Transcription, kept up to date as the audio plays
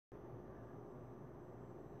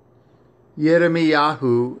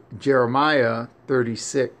Yirmiyahu, Jeremiah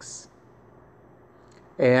 36.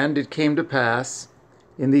 And it came to pass,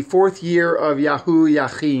 in the 4th year of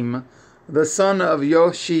Yahoiakim, the son of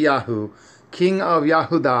Yoshiyahu, king of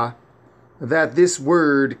Yahudah, that this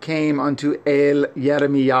word came unto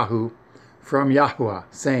Yirmiyahu from Yahuwah,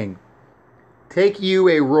 saying, Take you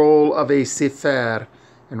a roll of a sefer,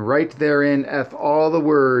 and write therein all the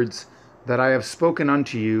words that I have spoken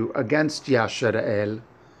unto you against Yashara'el,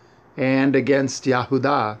 and against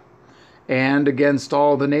Yahudah, and against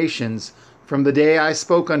all the nations, from the day I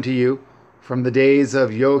spoke unto you, from the days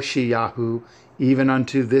of Yoshiyahu, even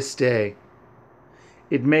unto this day.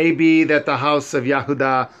 It may be that the house of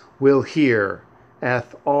Yahudah will hear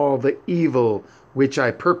all the evil which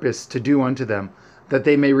I purpose to do unto them, that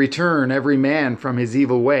they may return every man from his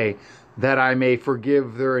evil way, that I may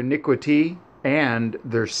forgive their iniquity and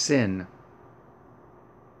their sin.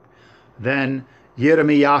 Then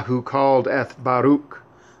Yirmiyahu called Baruch,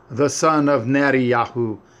 the son of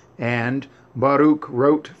Neriyahu, and Baruch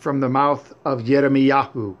wrote from the mouth of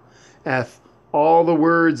Yirmiyahu all the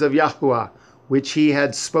words of Yahuwah which he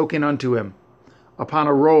had spoken unto him, upon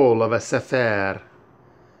a roll of a sefer.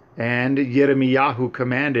 And Yirmiyahu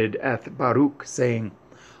commanded Baruch, saying,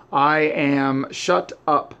 I am shut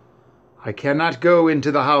up, I cannot go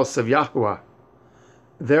into the house of Yahuwah.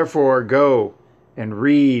 Therefore go and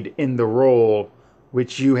read in the roll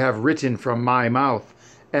which you have written from my mouth,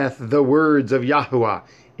 the words of Yahuwah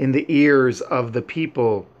in the ears of the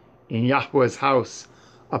people in Yahuwah's house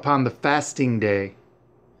upon the fasting day.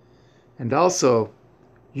 And also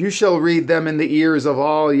you shall read them in the ears of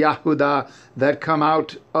all Yahudah that come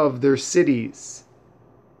out of their cities.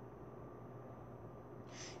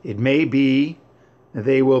 It may be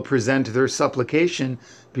they will present their supplication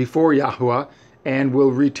before Yahuwah, and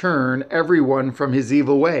will return every one from his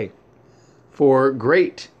evil way. For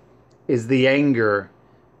great is the anger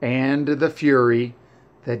and the fury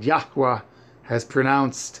that Yahuwah has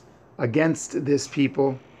pronounced against this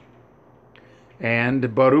people.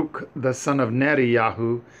 And Baruch the son of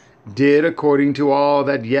Neriyahu did according to all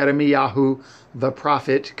that Yirmiyahu the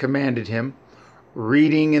prophet commanded him,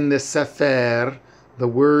 reading in the sefer the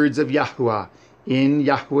words of Yahuwah in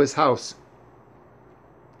Yahuwah's house.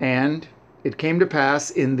 And it came to pass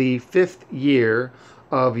in the 5th year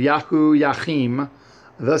of Yahoiakim,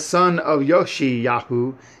 the son of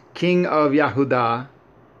Yoshiyahu, king of Yahudah,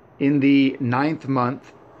 in the 9th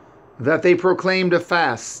month, that they proclaimed a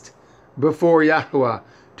fast before Yahuwah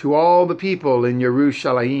to all the people in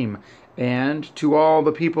Jerusalem, and to all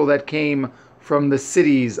the people that came from the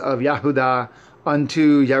cities of Yahudah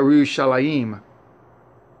unto Jerusalem.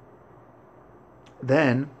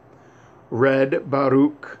 Then read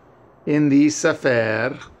Baruch in the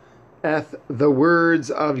sefer the words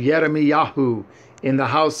of Yirmiyahu in the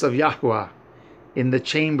house of Yahuwah, in the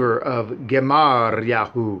chamber of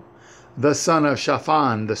Gemaryahu, the son of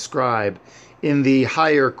Shaphan the scribe, in the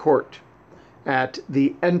higher court, at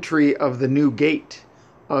the entry of the new gate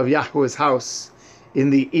of Yahuwah's house, in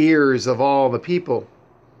the ears of all the people.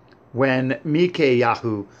 When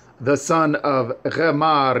Mikayahu, the son of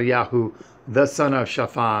Gemaryahu, the son of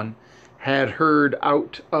Shaphan, had heard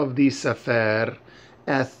out of the sefer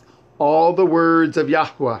all the words of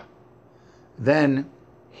Yahuwah, then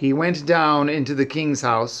he went down into the king's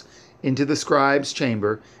house, into the scribe's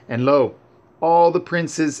chamber, and lo, all the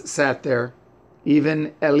princes sat there,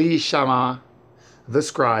 even Elishama the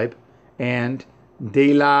scribe, and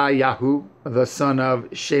Delayahu the son of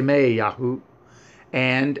Shemaiyahu,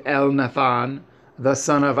 and Elnathan the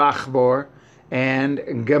son of Achbor, and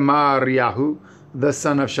Gemaryahu the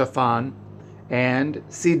son of Shaphan, and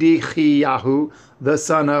Sidichiyahu the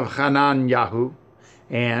son of Hananyahu,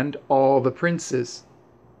 and all the princes.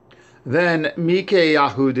 Then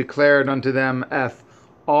Mikayahu declared unto them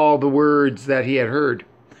all the words that he had heard,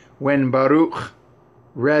 when Baruch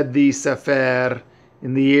read the sefer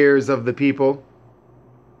in the ears of the people.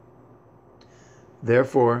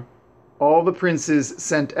 Therefore all the princes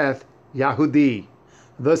sent Yahudi,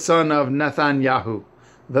 the son of Nathanyahu,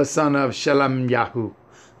 the son of Shelemyahu,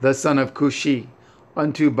 the son of Cushi,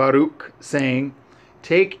 unto Baruch, saying,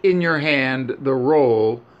 Take in your hand the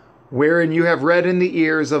roll wherein you have read in the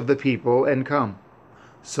ears of the people, and come.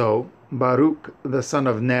 So Baruch the son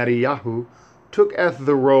of Neriyahu took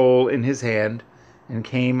the roll in his hand, and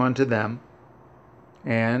came unto them.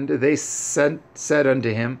 And they said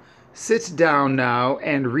unto him, Sit down now,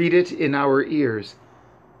 and read it in our ears.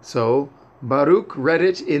 So Baruch read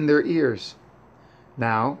it in their ears.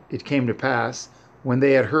 Now it came to pass, when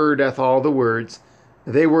they had heard all the words,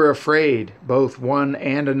 they were afraid, both one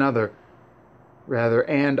and other,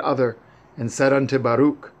 and said unto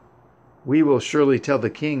Baruch, We will surely tell the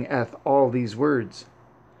king all these words.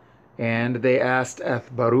 And they asked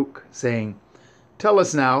Baruch, saying, Tell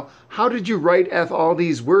us now, how did you write all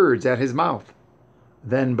these words at his mouth?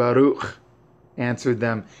 Then Baruch answered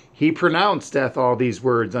them, He pronounced all these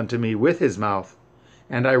words unto me with his mouth,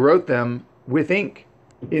 and I wrote them with ink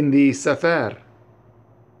in the Sefer.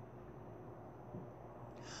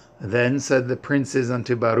 Then said the princes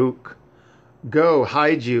unto Baruch, Go,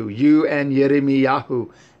 hide you and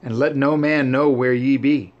Yirmiyahu, and let no man know where ye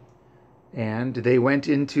be. And they went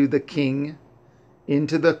into the king,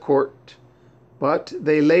 into the court, but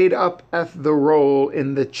they laid up the roll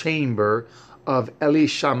in the chamber of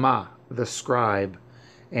Elishama the scribe,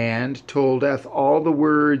 and told all the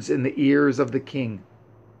words in the ears of the king.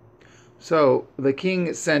 So the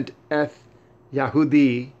king sent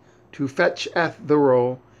Yahudi to fetch the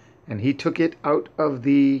roll, and he took it out of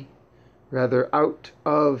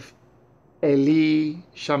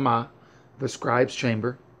Elishama, the scribe's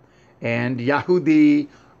chamber, and Yahudi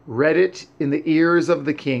read it in the ears of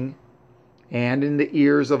the king, and in the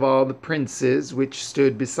ears of all the princes which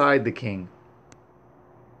stood beside the king.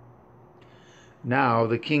 Now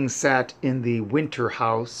the king sat in the winter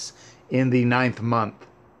house in the 9th month,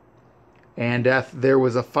 and there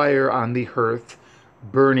was a fire on the hearth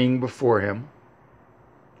burning before him.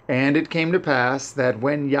 And it came to pass that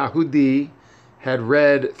when Yahudi had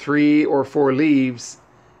read 3 or 4 leaves,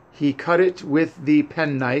 he cut it with the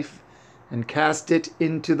penknife and cast it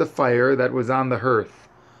into the fire that was on the hearth,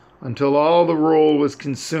 until all the roll was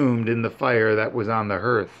consumed in the fire that was on the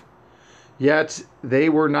hearth. Yet they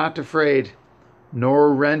were not afraid,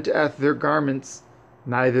 nor rent their garments,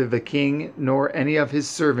 neither the king nor any of his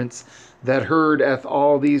servants that heard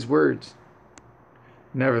all these words.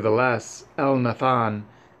 Nevertheless, Elnathan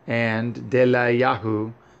and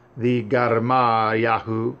Delayahu, the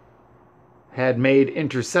Garmayahu, had made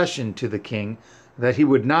intercession to the king that he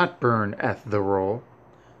would not burn the roll,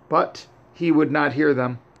 but he would not hear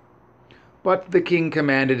them. But the king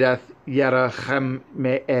commanded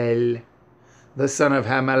Yerachmeel, the son of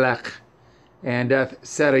Hamelech, and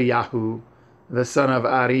Serayahu, the son of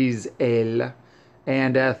Arizeel,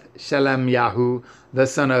 and Shalemyahu, the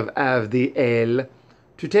son of Avdiel,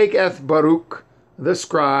 to take Baruch, the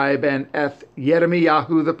scribe, and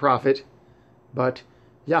Yirmiyahu the prophet, but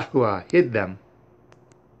Yahuwah hid them.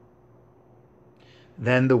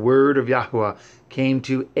 Then the word of Yahuwah came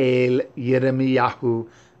to Yirmiyahu,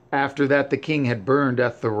 after that the king had burned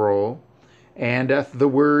the roll, and the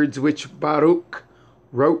words which Baruch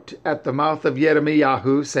wrote at the mouth of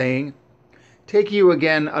Yirmiyahu, saying, Take you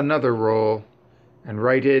again another roll, and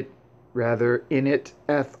write in it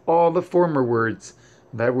all the former words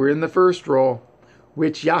that were in the first roll,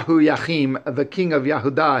 which Yahoiachim, the king of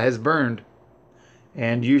Yehudah, has burned.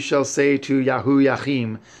 And you shall say to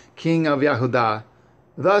Yahoiachim, king of Yehudah,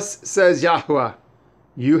 Thus says Yahuwah,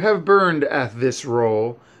 You have burned this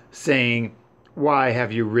roll, saying, Why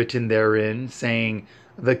have you written therein, saying,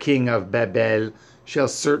 The king of Babel shall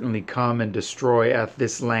certainly come and destroy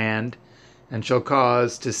this land, and shall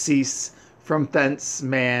cause to cease from thence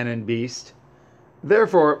man and beast.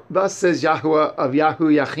 Therefore, thus says Yahuwah of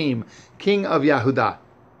Yahoiachim, king of Yehudah,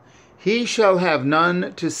 He shall have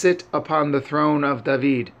none to sit upon the throne of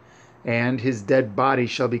David, and his dead body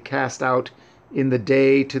shall be cast out in the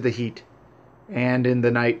day to the heat, and in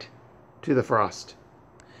the night to the frost.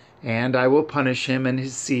 And I will punish him and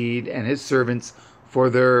his seed and his servants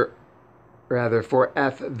for their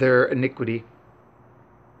iniquity.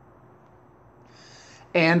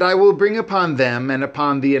 And I will bring upon them and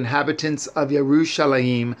upon the inhabitants of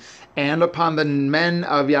Yerushalayim and upon the men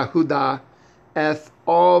of Yehudah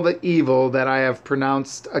all the evil that I have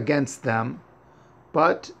pronounced against them,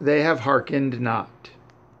 but they have hearkened not.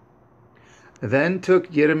 Then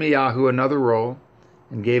took Yirmiyahu another roll,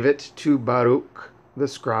 and gave it to Baruch the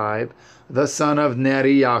scribe, the son of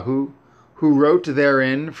Neriyahu, who wrote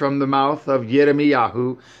therein from the mouth of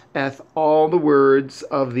Yirmiyahu all the words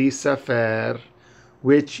of the Sefer,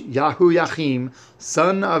 which Yahoiachim,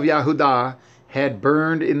 son of Yehudah, had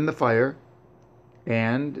burned in the fire.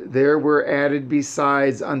 And there were added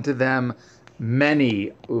besides unto them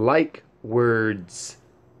many like words.